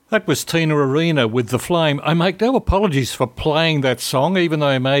That was Tina Arena with The Flame. I make no apologies for playing that song, even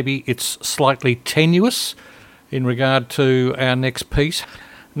though maybe it's slightly tenuous in regard to our next piece.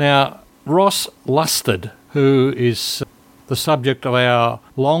 Now, Ross Lusted, who is the subject of our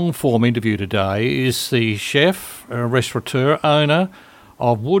long-form interview today, is the chef, restaurateur, owner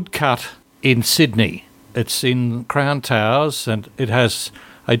of Woodcut in Sydney. It's in Crown Towers and it has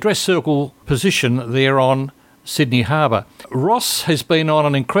a dress circle position there on Sydney Harbour. Ross has been on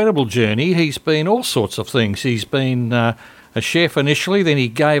an incredible journey. He's been all sorts of things. He's been a chef initially, then he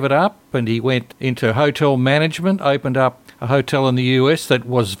gave it up and he went into hotel management, opened up a hotel in the US that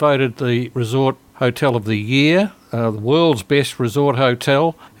was voted the Resort Hotel of the Year, the world's best resort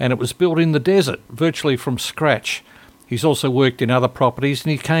hotel, and it was built in the desert, virtually from scratch. He's also worked in other properties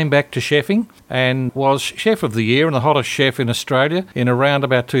and he came back to chefing and was Chef of the Year and the hottest chef in Australia in around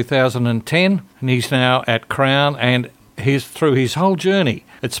about 2010. And he's now at Crown and through his whole journey,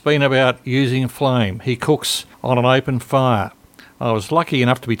 it's been about using flame. He cooks on an open fire. I was lucky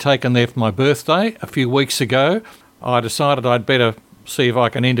enough to be taken there for my birthday a few weeks ago. I decided I'd better see if I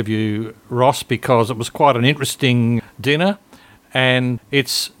can interview Ross because it was quite an interesting dinner and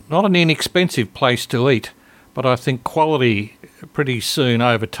it's not an inexpensive place to eat. But I think quality pretty soon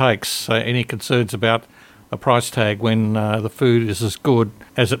overtakes any concerns about a price tag when the food is as good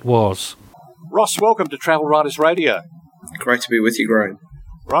as it was. Ross, welcome to Travel Writers Radio. Great to be with you, Graeme.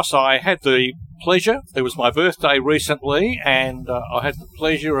 Ross, I had the pleasure, it was my birthday recently, and I had the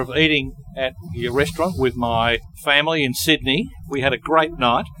pleasure of eating at your restaurant with my family in Sydney. We had a great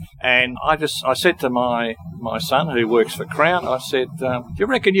night, and I said to my son, who works for Crown, I said, do you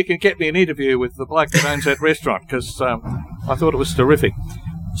reckon you can get me an interview with the bloke that owns that restaurant? Because I thought it was terrific.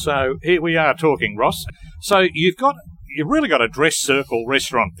 So here we are talking, Ross. So you've really got a dress circle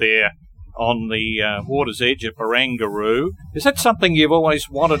restaurant there on the water's edge at Barangaroo. Is that something you've always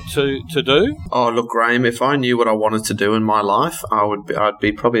wanted to do? Oh, look, Graeme, if I knew what I wanted to do in my life, I'd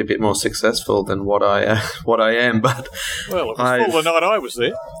be probably a bit more successful than what I am. But well, it was full the night I was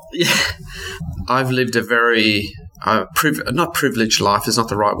there. Yeah, I've lived a very not privileged life is not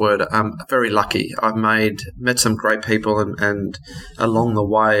the right word. Very lucky. I've met some great people, and along the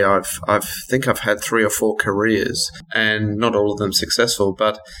way, I think I've had 3 or 4 careers, and not all of them successful,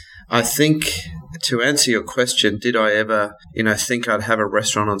 but I think, to answer your question, did I ever, think I'd have a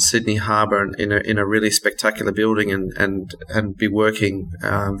restaurant on Sydney Harbour in a really spectacular building and be working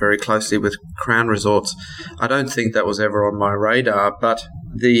very closely with Crown Resorts? I don't think that was ever on my radar. But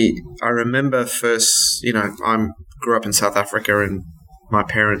I remember first, I grew up in South Africa and my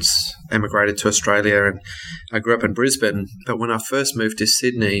parents emigrated to Australia and I grew up in Brisbane. But when I first moved to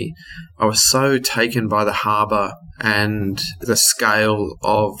Sydney, I was so taken by the harbour and the scale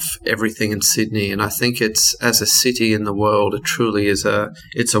of everything in Sydney. And I think it's, as a city in the world, it truly is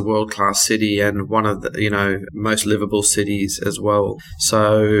it's a world-class city and one of the, most livable cities as well.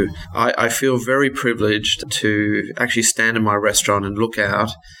 So I feel very privileged to actually stand in my restaurant and look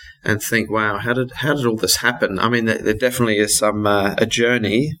out and think, wow, how did all this happen? I mean, there definitely is a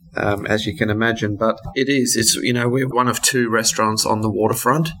journey, as you can imagine, but it's we're one of 2 restaurants on the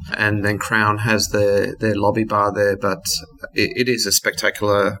waterfront, and then Crown has their lobby bar there, but it is a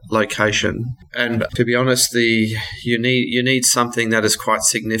spectacular location. And to be honest, you need something that is quite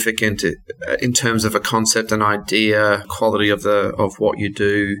significant in terms of a concept, an idea, quality of what you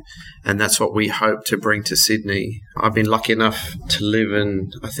do. And that's what we hope to bring to Sydney. I've been lucky enough to live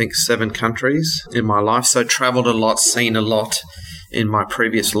in, I think, 7 countries in my life. So travelled a lot, seen a lot in my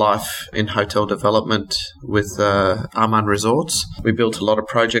previous life in hotel development with Aman Resorts. We built a lot of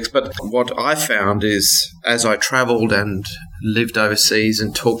projects. But what I found is, as I travelled and lived overseas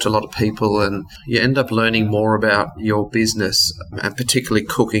and talked to a lot of people, and you end up learning more about your business, and particularly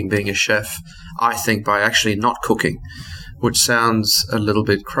cooking, being a chef, I think, by actually not cooking, which sounds a little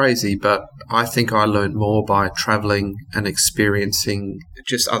bit crazy, but I think I learned more by traveling and experiencing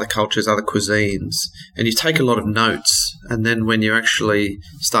just other cultures, other cuisines. And you take a lot of notes, and then when you actually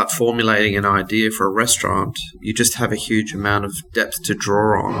start formulating an idea for a restaurant, you just have a huge amount of depth to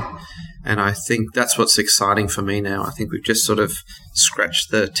draw on. And I think that's what's exciting for me now. I think we've just sort of scratched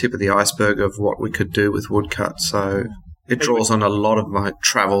the tip of the iceberg of what we could do with Woodcut. So it draws on a lot of my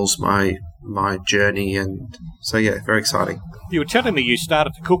travels, my journey, and so yeah, very exciting. You were telling me you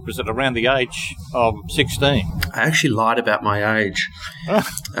started to cook, was it around the age of 16? I actually lied about my age.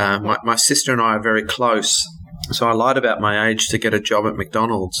 My sister and I are very close, so I lied about my age to get a job at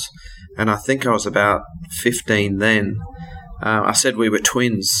McDonald's, and I think I was about 15 then. I said we were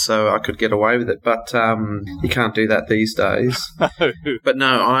twins, so I could get away with it, but you can't do that these days. But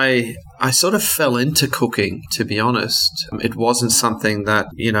no, I sort of fell into cooking, to be honest. It wasn't something that,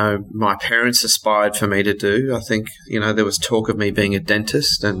 my parents aspired for me to do. I think, there was talk of me being a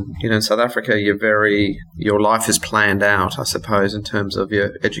dentist, and, in South Africa, your life is planned out, I suppose, in terms of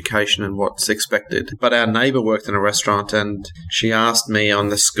your education and what's expected. But our neighbour worked in a restaurant, and she asked me on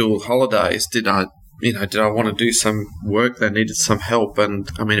the school holidays, did I want to do some work that needed some help? And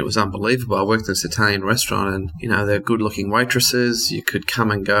I mean, it was unbelievable. I worked in this Italian restaurant, and, they're good-looking waitresses. You could come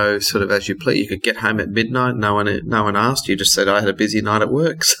and go sort of as you please. You could get home at midnight. No one asked. You just said, I had a busy night at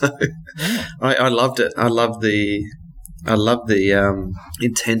work. So I loved it. I love the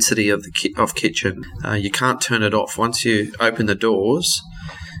intensity of kitchen. You can't turn it off. Once you open the doors,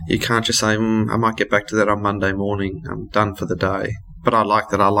 you can't just say, I might get back to that on Monday morning. I'm done for the day. But I like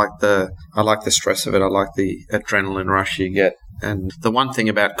that. I like the stress of it. I like the adrenaline rush you get. And the one thing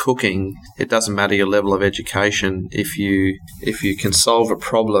about cooking, it doesn't matter your level of education. If you can solve a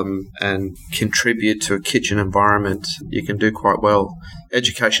problem and contribute to a kitchen environment, you can do quite well.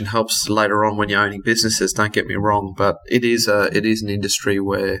 Education helps later on when you're owning businesses, don't get me wrong, but it is an industry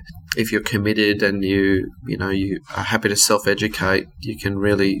where if you're committed and you are happy to self-educate, you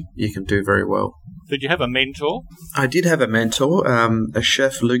can do very well. Did you have a mentor? I did have a mentor, a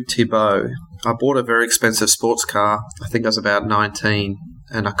chef, Luke Thibault. I bought a very expensive sports car. I think I was about 19,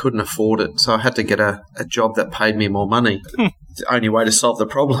 and I couldn't afford it, so I had to get a job that paid me more money. It's the only way to solve the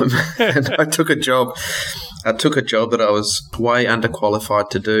problem. And I took a job that I was way underqualified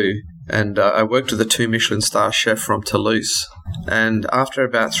to do, and I worked with a 2 Michelin star chef from Toulouse. And after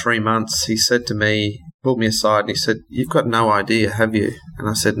about 3 months, he said to me, pulled me aside, and he said, "You've got no idea, have you?" And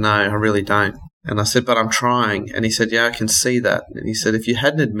I said, "No, I really don't." And I said, "But I'm trying." And he said, "Yeah, I can see that." And he said, "If you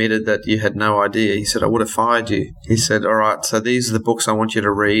hadn't admitted that you had no idea," he said, "I would have fired you." He said, "All right, so these are the books I want you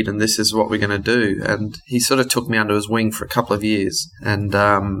to read, and this is what we're going to do." And he sort of took me under his wing for a couple of years. And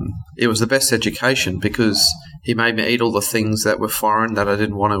it was the best education because he made me eat all the things that were foreign that I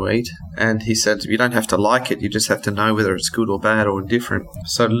didn't want to eat. And he said, you don't have to like it, you just have to know whether it's good or bad or indifferent.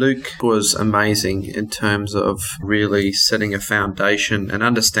 So Luke was amazing in terms of really setting a foundation and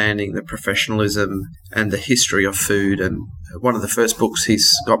understanding the professionalism and the history of food. And one of the first books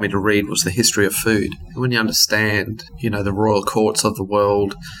he's got me to read was The History of Food. And when you understand, the royal courts of the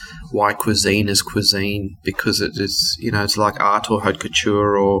world, why cuisine is cuisine, because it is, it's like art or haute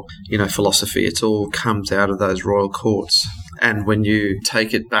couture or, philosophy. It all comes out of those royal courts. And when you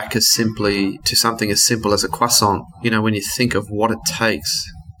take it back to something as simple as a croissant, when you think of what it takes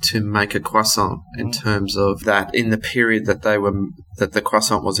to make a croissant in terms of that in the period that the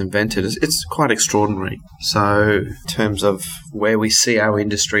croissant was invented, it's quite extraordinary. So in terms of where we see our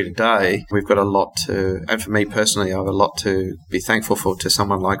industry today, we've got a lot and for me personally, I have a lot to be thankful for to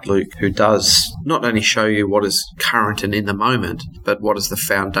someone like Luke, who does not only show you what is current and in the moment, but what is the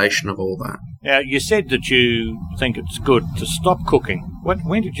foundation of all that. Now, you said that you think it's good to stop cooking.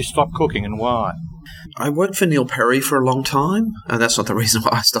 When did you stop cooking and why? I worked for Neil Perry for a long time, and that's not the reason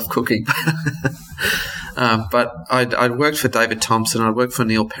why I stopped cooking. But I'd worked for David Thompson, I'd worked for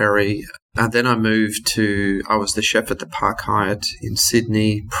Neil Perry, and then I was the chef at the Park Hyatt in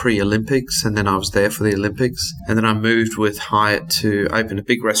Sydney pre-Olympics, and then I was there for the Olympics. And then I moved with Hyatt to open a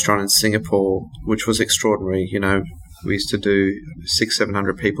big restaurant in Singapore, which was extraordinary. We used to do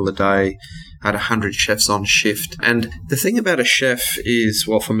 600-700 people a day. I had 100 chefs on shift. And the thing about a chef is,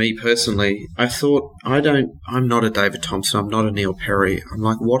 well, for me personally, I thought, I'm not a David Thompson, I'm not a Neil Perry. I'm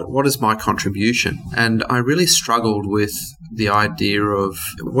like, what is my contribution? And I really struggled with the idea of,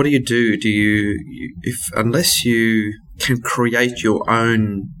 what do you do? Unless you can create your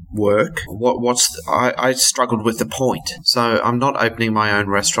own work, I struggled with the point. So I'm not opening my own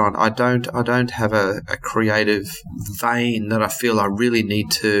restaurant. I don't have a creative vein that I feel I really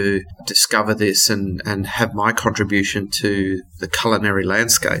need to discover this and have my contribution to the culinary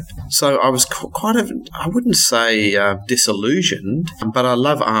landscape. So I was I wouldn't say disillusioned, but I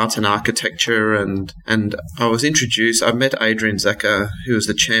love art and architecture, and I was introduced. I met Adrian Zaka, who was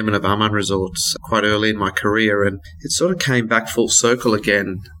the chairman of Aman Resorts, quite early in my career, and it sort of came back full circle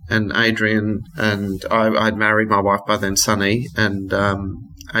again. And Adrian and I'd married my wife by then, Sunny, and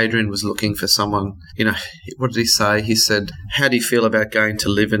Adrian was looking for someone, what did he say? He said, "How do you feel about going to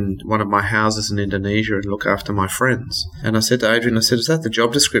live in one of my houses in Indonesia and look after my friends?" And I said to Adrian, "Is that the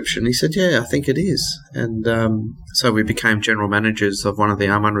job description?" He said, "Yeah, I think it is." And So we became general managers of one of the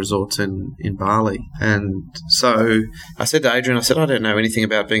Aman resorts in Bali. And so I said to Adrian, I don't know anything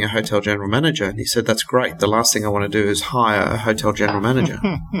about being a hotel general manager. And he said, that's great. The last thing I want to do is hire a hotel general manager.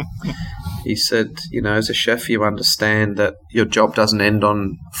 He said, as a chef, you understand that your job doesn't end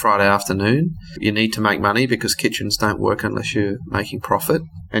on Friday afternoon. You need to make money because kitchens don't work unless you're making profit.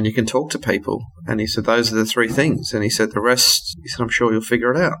 And you can talk to people. And he said, those are the three things. And he said, the rest, I'm sure you'll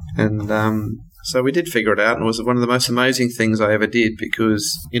figure it out. And so we did figure it out, and it was one of the most amazing things I ever did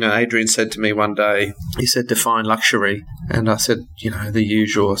because, Adrian said to me one day, he said, define luxury. And I said, the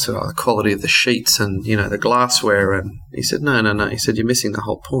usual, so the quality of the sheets and, the glassware. And he said, no. He said, you're missing the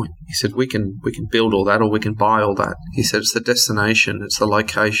whole point. He said, we can build all that or we can buy all that. He said, it's the destination, it's the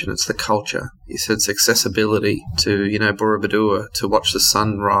location, it's the culture. He said, it's accessibility to, Borobudur, to watch the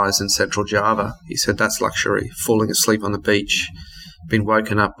sun rise in central Java. He said, that's luxury. Falling asleep on the beach, been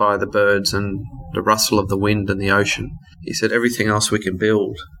woken up by the birds and the rustle of the wind and the ocean. He said, everything else we can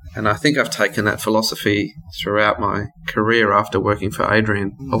build. And I think I've taken that philosophy throughout my career after working for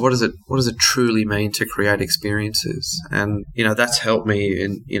Adrian of what does it truly mean to create experiences? And, that's helped me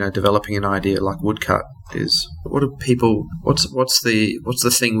in, developing an idea like Woodcut is what's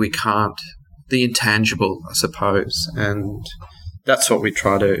the thing we can't, the intangible, I suppose. And that's what we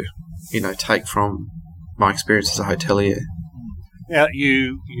try to, take from my experience as a hotelier. Now,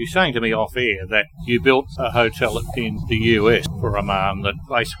 you're saying to me off air that you built a hotel in the US for Aman that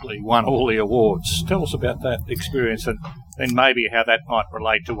basically won all the awards. Tell us about that experience and maybe how that might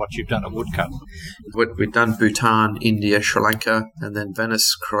relate to what you've done at Woodcut. We've done Bhutan, India, Sri Lanka, and then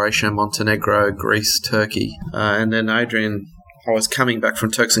Venice, Croatia, Montenegro, Greece, Turkey. And then Adrian, I was coming back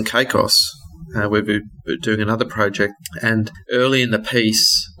from Turks and Caicos. We were doing another project, and early in the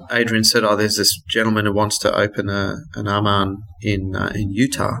piece, Adrian said, there's this gentleman who wants to open an Aman in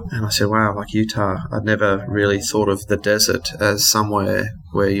Utah. And I said, wow, like Utah, I'd never really thought of the desert as somewhere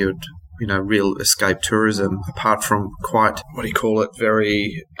where you'd, real escape tourism, apart from quite,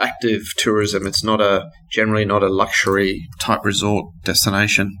 very active tourism. It's generally not a luxury type resort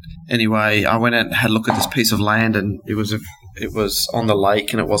destination. Anyway, I went out and had a look at this piece of land, and it was on the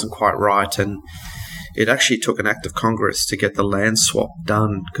lake and it wasn't quite right, and it actually took an act of Congress to get the land swap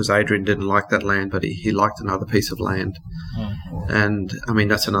done because Adrian didn't like that land, but he liked another piece of land. And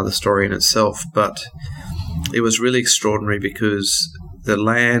that's another story in itself, but it was really extraordinary because the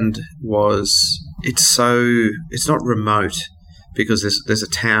land it's not remote because there's a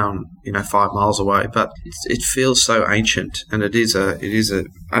town 5 miles away, but it feels so ancient, and it is a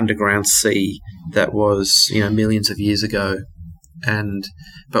underground sea that was millions of years ago,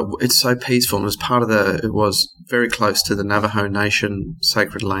 but it's so peaceful, and it was very close to the Navajo Nation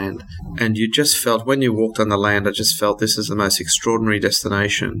sacred land, and you just felt when you walked on the land, I just felt this is the most extraordinary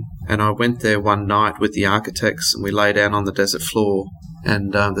destination. And I went there one night with the architects, and we lay down on the desert floor,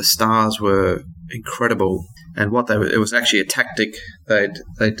 and the stars were incredible. And it was actually a tactic. They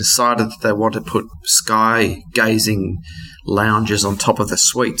decided that they wanted to put sky gazing lounges on top of the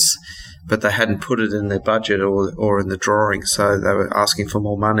suites, but they hadn't put it in their budget or in the drawing, so they were asking for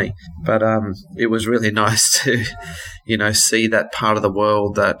more money. But it was really nice to, see that part of the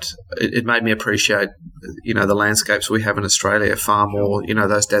world. That it made me appreciate, the landscapes we have in Australia far more.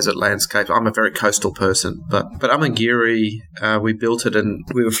 Those desert landscapes. I'm a very coastal person, but Aman Giri, we built it, and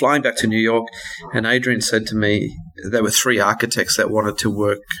we were flying back to New York, and Adrian said to me there were 3 architects that wanted to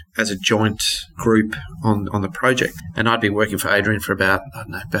work as a joint group on the project, and I'd been working for Adrian for about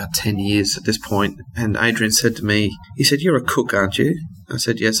 10 years at this point. And Adrian said to me, he said, "You're a cook, aren't you?" I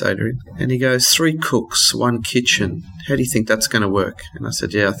said, "Yes, Adrian." And he goes, 3 cooks, 1 kitchen. How do you think that's going to work? And I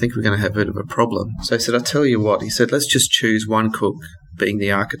said, yeah, I think we're going to have a bit of a problem. So he said, I'll tell you what. He said, let's just choose 1 cook, being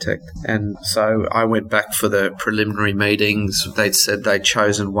the architect. And so I went back for the preliminary meetings. They'd said they'd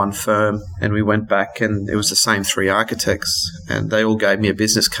chosen 1 firm, and we went back, and it was the same 3 architects, and they all gave me a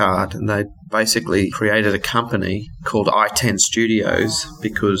business card, and they basically created a company called I-10 Studios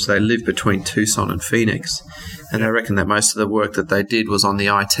because they live between Tucson and Phoenix. And I reckon that most of the work that they did was on the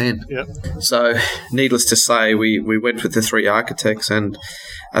I-10. Yep. So, needless to say, we went with the 3 architects, and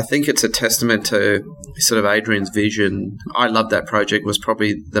I think it's a testament to sort of Adrian's vision. I love that project. It was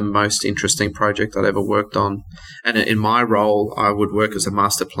probably the most interesting project I'd ever worked on. And in my role, I would work as a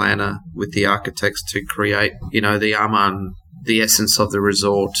master planner with the architects to create, the Aman, the essence of the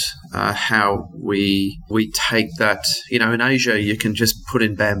resort, how we take that, in Asia you can just put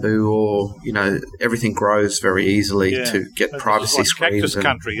in bamboo or, everything grows very easily to get privacy screens. Cactus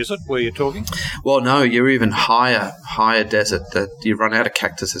country, is it, where you're talking? Well, no, you're even higher desert that you run out of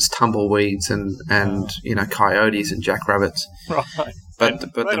cactus. It's tumbleweeds and coyotes and jackrabbits. Right.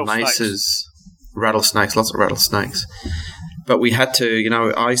 But the mesas... rattlesnakes, lots of rattlesnakes. But we had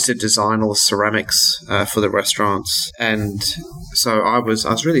to, I used to design all the ceramics for the restaurants, and so I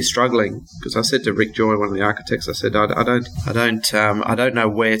was really struggling because I said to Rick Joy, one of the architects, I said, I don't know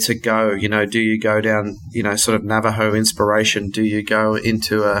where to go. Do you go down, sort of Navajo inspiration? Do you go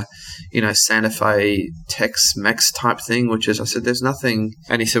into a, Santa Fe Tex-Mex type thing? Which is, I said, there's nothing.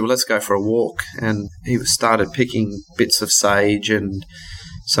 And he said, well, let's go for a walk. And he started picking bits of sage and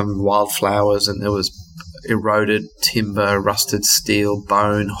some wildflowers, and there was eroded timber, rusted steel,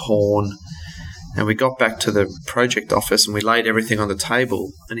 bone, horn. And we got back to the project office and we laid everything on the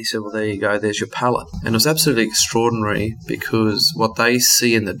table. And he said, well, there you go, there's your palette. And it was absolutely extraordinary because what they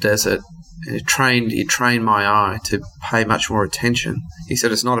see in the desert, it trained my eye to pay much more attention. He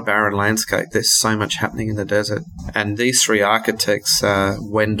said, it's not a barren landscape. There's so much happening in the desert. And these three architects,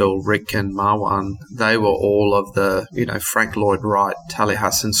 Wendell, Rick, and Marwan, they were all of the, Frank Lloyd Wright,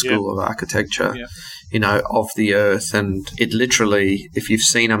 Taliesin School of Architecture. Yeah. Of the earth. And it literally, if you've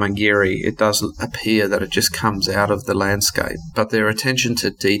seen Aman Giri, it does appear that it just comes out of the landscape. But their attention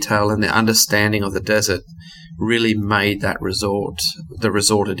to detail and their understanding of the desert really made that resort the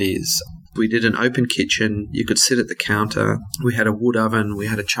resort it is. We did an open kitchen. You could sit at the counter. We had a wood oven. We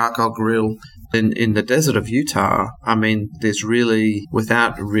had a charcoal grill. In the desert of Utah, there's really,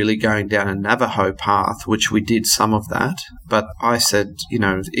 without really going down a Navajo path, which we did some of that, but I said,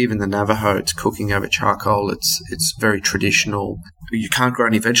 even the Navajo, it's cooking over charcoal. It's very traditional. You can't grow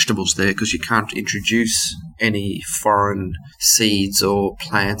any vegetables there because you can't introduce any foreign seeds or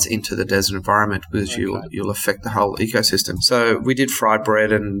plants into the desert environment because you'll affect the whole ecosystem. So we did fried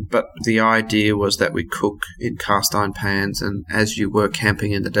bread, but the idea was that we cook in cast iron pans, and as you were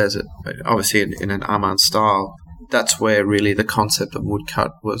camping in the desert, obviously in an Aman style, that's where really the concept of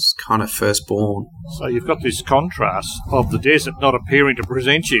woodcut was kind of first born. So you've got this contrast of the desert not appearing to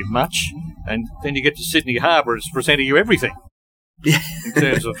present you much, and then you get to Sydney Harbour, it's presenting you everything. Yeah. In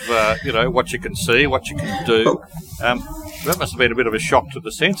terms of, what you can see, what you can do. That must have been a bit of a shock to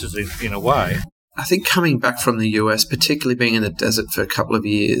the senses in a way. I think coming back from the US, particularly being in the desert for a couple of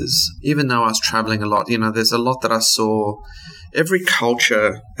years, even though I was traveling a lot, there's a lot that I saw. Every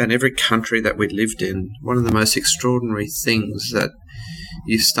culture and every country that we lived in, one of the most extraordinary things that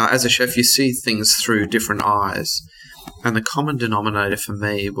you start, as a chef, you see things through different eyes. And the common denominator for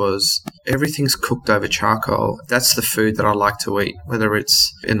me was everything's cooked over charcoal. That's the food that I like to eat, whether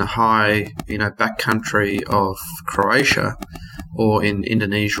it's in the high, backcountry of Croatia or in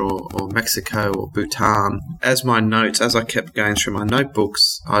Indonesia or Mexico or Bhutan. As I kept going through my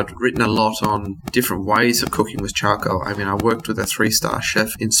notebooks, I'd written a lot on different ways of cooking with charcoal. I worked with a 3-star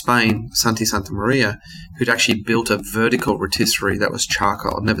chef in Spain, Santi Santa Maria, who'd actually built a vertical rotisserie that was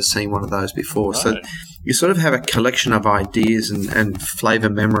charcoal. I'd never seen one of those before. Right. So you sort of have a collection of ideas and flavour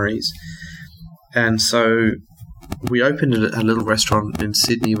memories. And so we opened a little restaurant in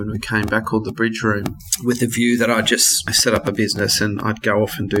Sydney when we came back called the Bridghe Room, with the view that I set up a business and I'd go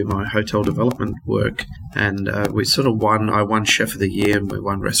off and do my hotel development work. And we sort of I won Chef of the Year and we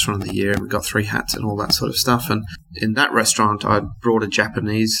won Restaurant of the Year and we got 3 hats and all that sort of stuff. And in that restaurant, I brought a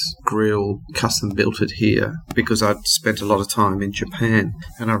Japanese grill, custom built it here because I'd spent a lot of time in Japan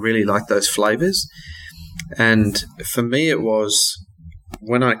and I really liked those flavours. And for me, it was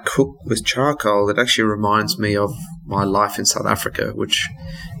when I cook with charcoal, it actually reminds me of my life in South Africa, which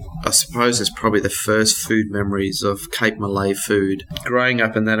I suppose is probably the first food memories of Cape Malay food. Growing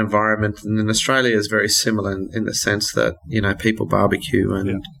up in that environment, and in Australia is very similar in the sense that, people barbecue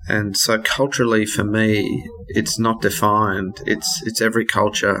and so culturally for me, it's not defined. It's every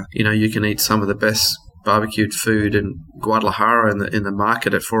culture. You can eat some of the best barbecued food in Guadalajara in the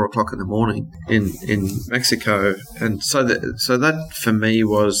market at 4:00 in the morning in Mexico. And so that for me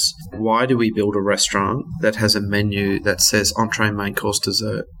was, why do we build a restaurant that has a menu that says entree, main course,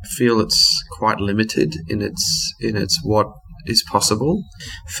 dessert? I feel it's quite limited in its what is possible.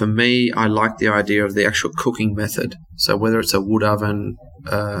 For me, I like the idea of the actual cooking method. So whether it's a wood oven,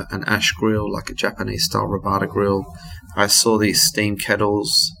 an ash grill, like a Japanese style Rabata grill. I saw these steam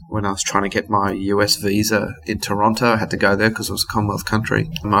kettles when I was trying to get my US visa in Toronto. I had to go there because it was a Commonwealth country.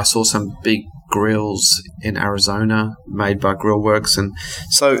 And I saw some big grills in Arizona made by Grillworks. And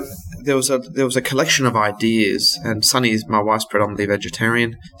so there was a collection of ideas, and Sunny, my wife's predominantly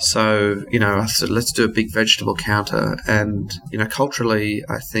vegetarian. So, I said, let's do a big vegetable counter. And, culturally,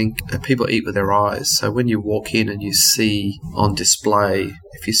 I think people eat with their eyes. So when you walk in and you see on display,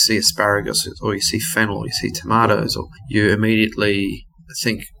 if you see asparagus or you see fennel, you see tomatoes, or you immediately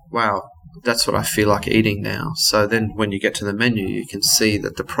think, wow, that's what I feel like eating now. So then when you get to the menu, you can see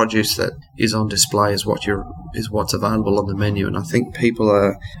that the produce that is on display is what's available on the menu. And I think people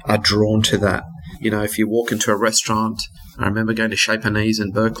are drawn to that. if you walk into a restaurant, I remember going to Chez Panisse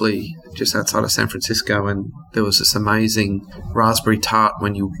in Berkeley, just outside of San Francisco, and there was this amazing raspberry tart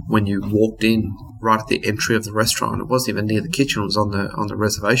when you walked in right at the entry of the restaurant. It wasn't even near the kitchen; it was on the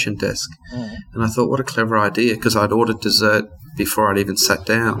reservation desk. Mm. And I thought, what a clever idea, because I'd ordered dessert before I'd even sat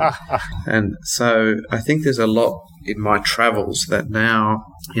down. And so I think there's a lot in my travels that now,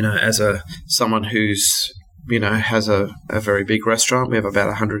 as someone who's has a very big restaurant. We have about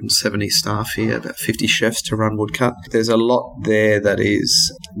 170 staff here, about 50 chefs to run Woodcut. There's a lot there that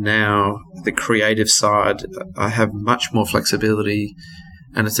is now the creative side. I have much more flexibility,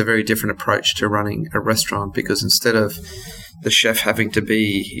 and it's a very different approach to running a restaurant, because instead of the chef having to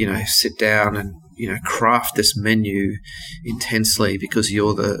be, sit down and, craft this menu intensely because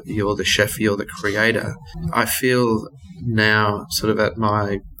you're the chef, you're the creator. I feel now, sort of at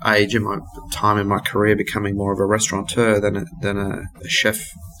my age and my time in my career, becoming more of a restaurateur than a chef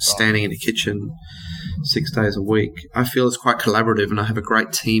standing in a kitchen 6 days a week. I feel it's quite collaborative, and I have a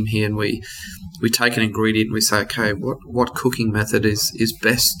great team here, and we take an ingredient and we say, okay, what cooking method is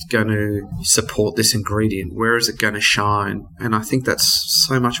best going to support this ingredient? Where is it going to shine? And I think that's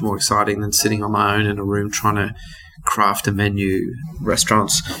so much more exciting than sitting on my own in a room trying to craft a menu.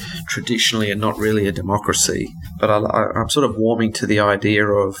 Restaurants traditionally are not really a democracy, but I'm sort of warming to the idea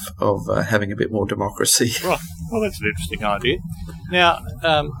of having a bit more democracy. Right. Well, that's an interesting idea. Now,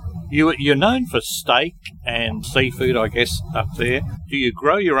 you're known for steak and seafood, I guess, up there. Do you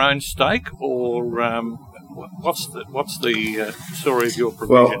grow your own steak, or what's the story of your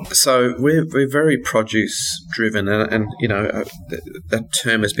provision? Well, so we're very produce driven, and that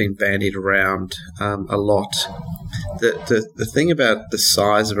term has been bandied around a lot. The thing about the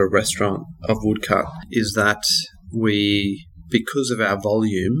size of a restaurant of Woodcut is that because of our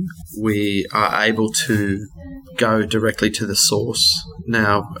volume, we are able to go directly to the source.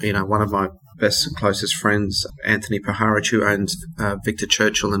 Now, one of my best and closest friends, Anthony Paharich, who owns Victor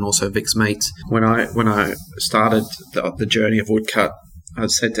Churchill and also Vic's Meats. When I started the journey of Woodcut, I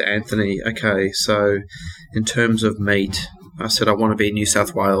said to Anthony, okay, so in terms of meat, I said I want to be in New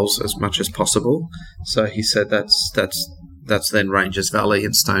South Wales as much as possible. So he said that's then Ranges Valley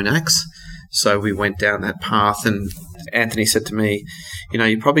and Stone Axe. So we went down that path, and Anthony said to me,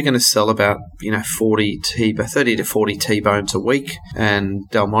 you're probably going to sell about 30 to 40 T-bones a week, and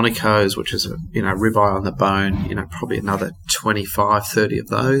Delmonico's, which is a ribeye on the bone, probably another 25, 30 of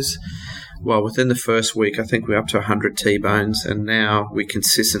those. Well, within the first week, I think we're up to 100 T-bones, and now we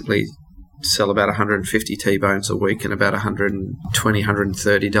consistently sell about 150 T-bones a week and about 120,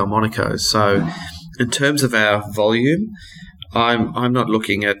 130 Delmonico's. So in terms of our volume, I'm not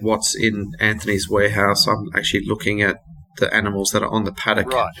looking at what's in Anthony's warehouse. I'm actually looking at the animals that are on the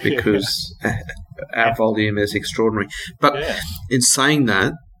paddock, right, because our volume is extraordinary. But in saying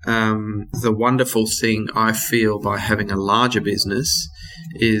that, the wonderful thing I feel by having a larger business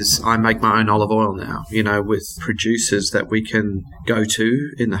is I make my own olive oil now, with producers that we can go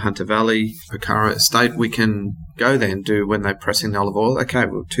to in the Hunter Valley, Okara Estate. We can go there and do, when they're pressing the olive oil, okay,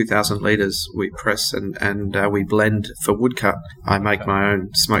 well, 2,000 litres we press and we blend for Woodcut. I make my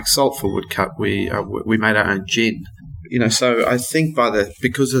own smoked salt for Woodcut. We made our own gin. So I think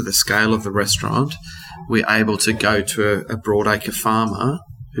because of the scale of the restaurant, we're able to go to a broadacre farmer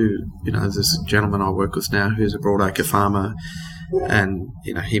who, there's this gentleman I work with now who's a broadacre farmer, and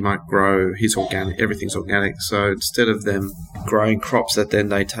he might grow, he's organic, everything's organic. So instead of them growing crops that then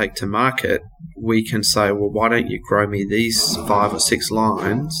they take to market, we can say, well, why don't you grow me these 5 or 6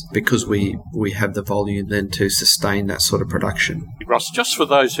 lines, because we have the volume then to sustain that sort of production. Ross, just for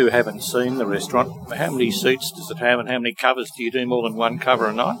those who haven't seen the restaurant, how many seats does it have, and how many covers? Do you do more than one cover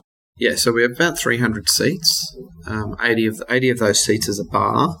a night? Yeah, so we have about 300 seats. 80 of those seats is a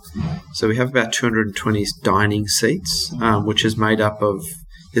bar. So we have about 220 dining seats, which is made up of,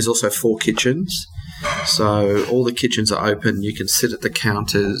 there's also 4 kitchens. So all the kitchens are open. You can sit at the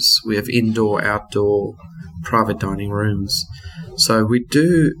counters. We have indoor, outdoor, private dining rooms. So we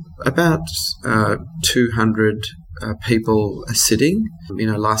do about 200 people a sitting.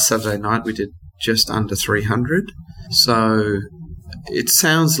 Last Saturday night we did just under 300. So it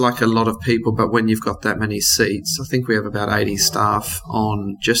sounds like a lot of people, but when you've got that many seats, I think we have about 80 staff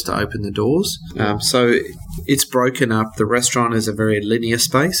on just to open the doors. So it's broken up. The restaurant is a very linear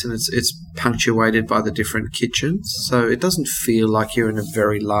space, and it's punctuated by the different kitchens. So it doesn't feel like you're in a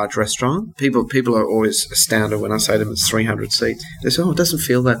very large restaurant. People are always astounded when I say to them it's 300 seats. They say, it doesn't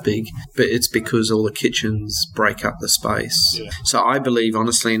feel that big. But it's because all the kitchens break up the space. Yeah. So I believe,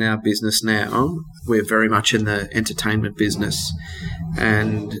 honestly, in our business now, we're very much in the entertainment business.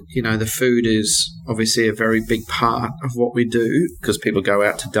 And, the food is obviously a very big part of what we do because people go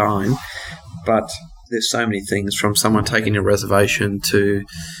out to dine. But there's so many things, from someone taking your reservation to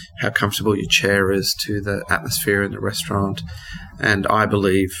how comfortable your chair is to the atmosphere in the restaurant. And I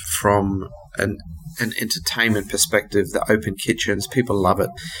believe from an entertainment perspective, the open kitchens, people love it.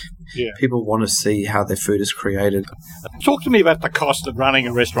 Yeah. People want to see how their food is created. Talk to me about the cost of running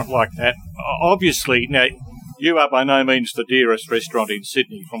a restaurant like that. Obviously, now, you are by no means the dearest restaurant in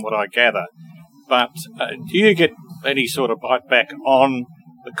Sydney, from what I gather. But do you get any sort of bite back on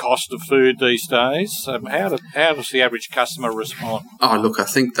the cost of food these days? How does the average customer respond? Oh, look, I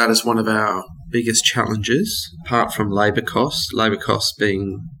think that is one of our biggest challenges, apart from labour costs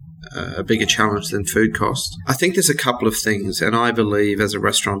being a bigger challenge than food costs. I think there's a couple of things, and I believe as a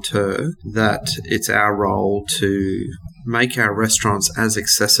restaurateur that it's our role to make our restaurants as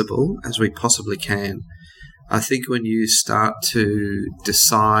accessible as we possibly can. I think when you start to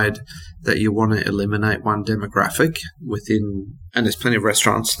decide that you want to eliminate one demographic within, and there's plenty of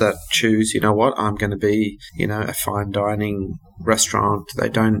restaurants that choose, you know what, I'm going to be, a fine dining restaurant. They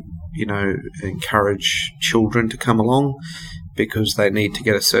don't, encourage children to come along because they need to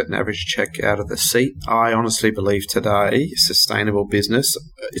get a certain average check out of the seat. I honestly believe today, sustainable business,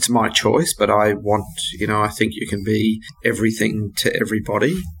 it's my choice, but I want, I think you can be everything to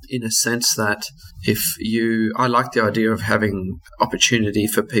everybody, in a sense that I like the idea of having opportunity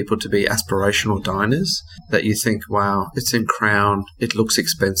for people to be aspirational diners, that you think, wow, it's in Crown, it looks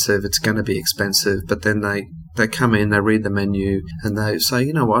expensive, it's going to be expensive, but then they come in, they read the menu, and they say,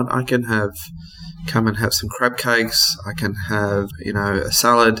 you know what, I can come and have some crab cakes, I can have, a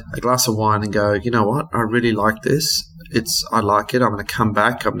salad, a glass of wine, and go, you know what, I really like this. I like it. I'm going to come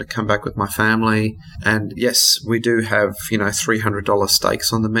back. I'm going to come back with my family. And yes, we do have, $300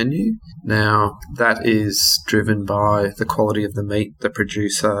 steaks on the menu. Now, that is driven by the quality of the meat, the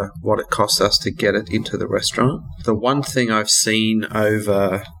producer, what it costs us to get it into the restaurant. The one thing I've seen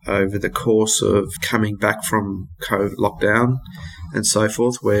over the course of coming back from COVID lockdown and so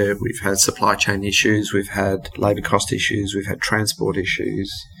forth, where we've had supply chain issues, we've had labour cost issues, we've had transport issues,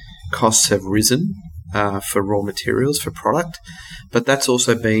 costs have risen for raw materials, for product. But that's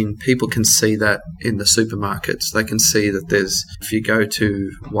also been, people can see that in the supermarkets. They can see that if you go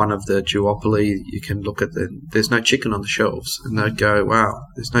to one of the duopoly, you can look at there's no chicken on the shelves. And they'd go, wow,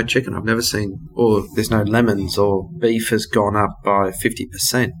 there's no chicken. I've never seen, or there's no lemons, or beef has gone up by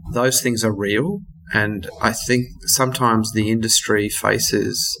 50%. Those things are real. And I think sometimes the industry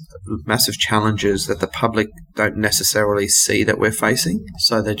faces massive challenges that the public don't necessarily see that we're facing.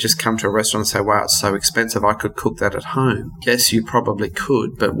 So they just come to a restaurant and say, wow, it's so expensive, I could cook that at home. Yes, you probably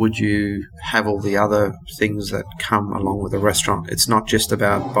could, but would you have all the other things that come along with a restaurant? It's not just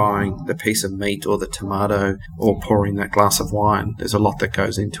about buying the piece of meat or the tomato or pouring that glass of wine. There's a lot that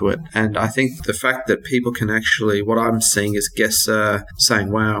goes into it. And I think the fact that people can actually, what I'm seeing is guests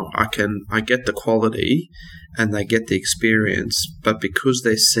saying, wow, I get the quality and they get the experience, but because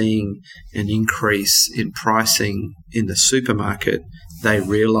they're seeing an increase in pricing in the supermarket, they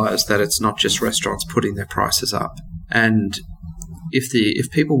realise that it's not just restaurants putting their prices up. And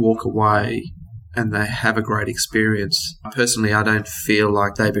if people walk away and they have a great experience, personally, I don't feel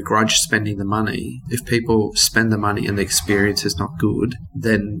like they begrudge spending the money. If people spend the money and the experience is not good,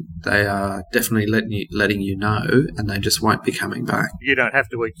 then they are definitely letting you know, and they just won't be coming back. You don't have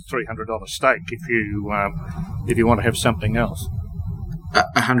to eat $300 steak if you want to have something else.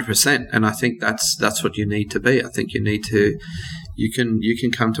 100%, and I think that's what you need to be. I think you need to. You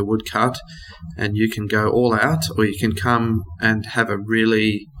can come to Woodcut, and you can go all out, or you can come and have a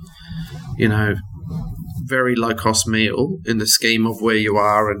really, very low cost meal in the scheme of where you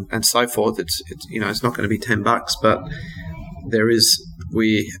are and so forth. It's not going to be $10, but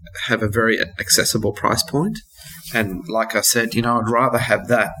we have a very accessible price point. And like I said, I'd rather have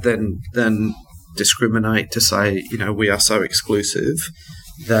that than discriminate to say, we are so exclusive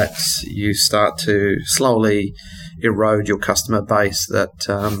that you start to slowly erode your customer base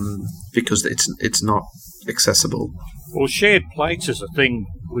because it's not accessible. Well, shared plates is a thing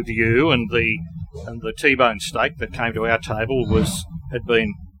with you, and the T-bone steak that came to our table had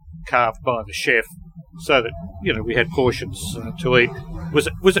been carved by the chef, so that we had portions to eat. Was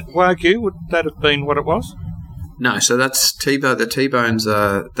it Wagyu? Would that have been what it was? No, so that's T-bone. The T-bones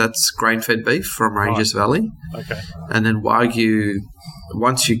that's grain-fed beef from Ranges Valley. Okay. And then Wagyu,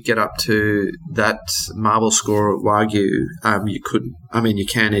 once you get up to that marble score of Wagyu, you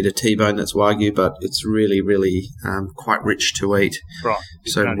can eat a T-bone that's Wagyu, but it's really, really quite rich to eat. Right.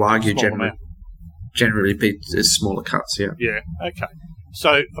 So Wagyu generally is smaller cuts, yeah. Yeah, okay.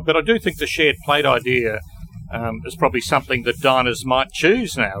 So, but I do think the shared plate idea is probably something that diners might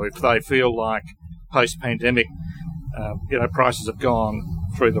choose now if they feel like post-pandemic, prices have gone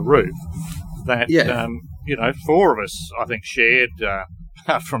through the roof. that, four of us, I think, shared,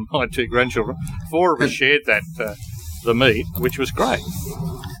 apart from my two grandchildren, four of us shared that, the meat, which was great.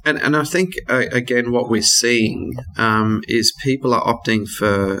 And I think, again, what we're seeing is people are opting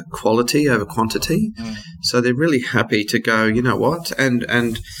for quality over quantity. So they're really happy to go, you know what? And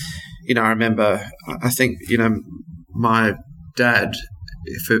I remember, I think, my dad,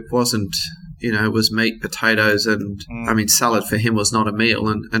 if it wasn't, it was meat, potatoes, and, salad for him was not a meal,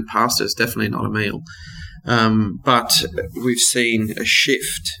 and pasta is definitely not a meal. But we've seen a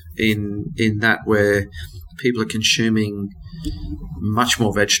shift in that where people are consuming much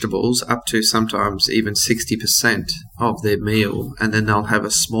more vegetables, up to sometimes even 60% of their meal, and then they'll have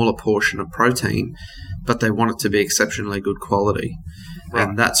a smaller portion of protein, but they want it to be exceptionally good quality. Right.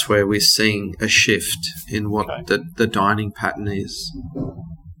 And that's where we're seeing a shift in what the dining pattern is.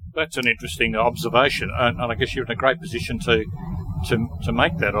 That's an interesting observation, and I guess you're in a great position to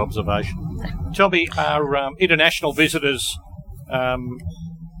make that observation. Tell me, are international visitors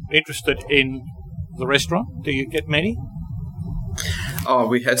interested in the restaurant? Do you get many? Oh,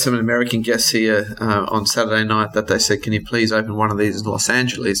 we had some American guests here on Saturday night that they said, can you please open one of these in Los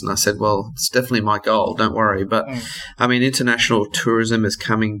Angeles? And I said, well, it's definitely my goal, don't worry. But, international tourism is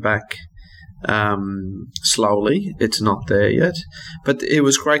coming back slowly. It's not there yet. But it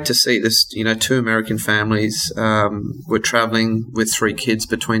was great to see this, two American families were travelling with 3 kids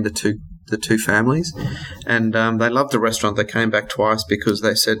between the two families, and they loved the restaurant. They came back twice because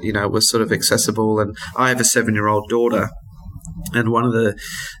they said, it was sort of accessible. And I have a 7-year-old daughter, and one of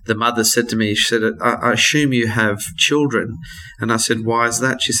the mothers said to me, she said, I assume you have children. And I said, why is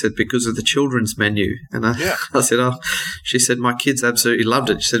that? She said, because of the children's menu. And I said, she said, my kids absolutely loved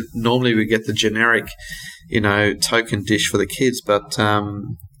it. She said, normally we get the generic, token dish for the kids, but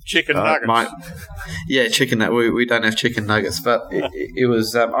chicken nuggets. Chicken nuggets. We don't have chicken nuggets, but it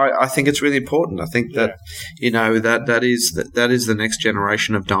was. I think it's really important. I think that that is the next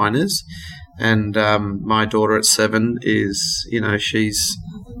generation of diners, and my daughter at 7 is she's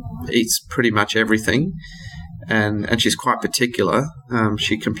eats pretty much everything, and she's quite particular.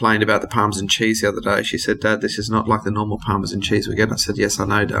 She complained about the parmesan cheese the other day. She said, "Dad, this is not like the normal parmesan cheese we get." I said, "Yes, I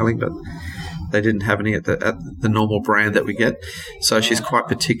know, darling, but they didn't have any at the normal brand that we get." So she's quite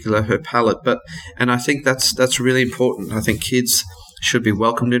particular, her palate. And I think that's really important. I think kids should be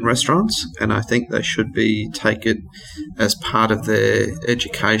welcomed in restaurants, and I think they should take it as part of their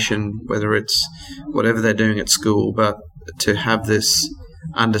education, whether it's whatever they're doing at school, but to have this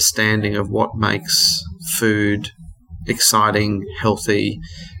understanding of what makes food exciting, healthy,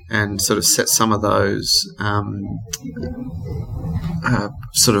 and sort of set some of those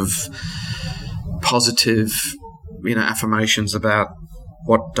sort of positive, affirmations about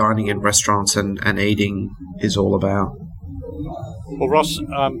what dining in restaurants and eating is all about. Well, Ross,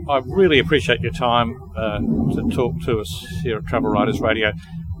 I really appreciate your time to talk to us here at Travel Writers Radio,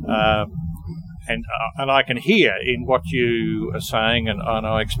 and I can hear in what you are saying, and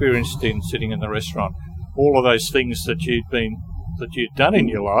I experienced in sitting in the restaurant, all of those things that you'd done in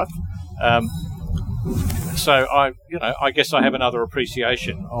your life. So I guess I have another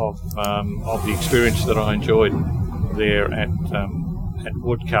appreciation of the experience that I enjoyed there at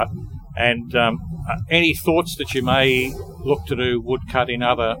Woodcut. And any thoughts that you may look to do woodcut in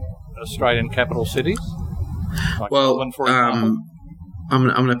other Australian capital cities? Like Melbourne, for example? I'm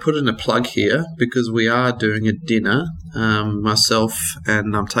going to put in a plug here because we are doing a dinner, myself,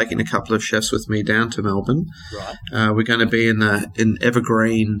 and I'm taking a couple of chefs with me down to Melbourne. Right. We're going to be in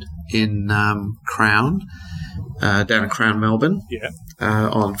Evergreen in Crown, down in Crown, Melbourne,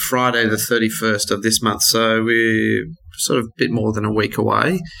 on Friday the 31st of this month. So we're sort of a bit more than a week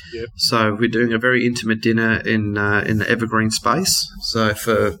away. Yep. So we're doing a very intimate dinner in the Evergreen space, so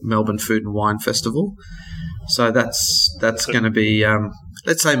for Melbourne Food and Wine Festival. So that's going to be.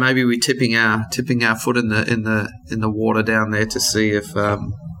 Let's say maybe we're tipping our foot in the water down there to see if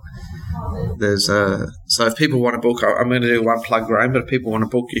there's a. So if people want to book, I'm going to do one plug, Graeme. But if people want to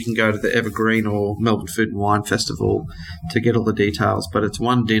book, you can go to the Evergreen or Melbourne Food and Wine Festival to get all the details. But it's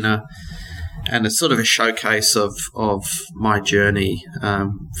one dinner, and it's sort of a showcase of my journey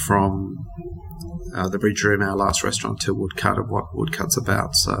from the Bridghe Room, our last restaurant, to Woodcut, and what Woodcut's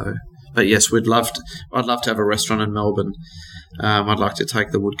about. So. But yes, I'd love to have a restaurant in Melbourne. I'd like to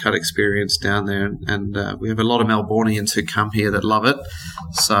take the Woodcut experience down there, and we have a lot of Melbournians who come here that love it.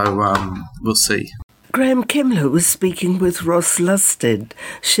 So we'll see. Graeme Kemlo was speaking with Ross Lusted,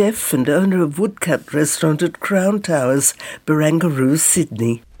 chef and owner of Woodcut Restaurant at Crown Towers, Barangaroo,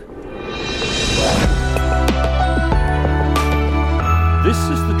 Sydney. This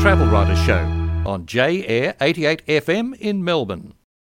is the Travel Writers Show on J Air 88 FM in Melbourne.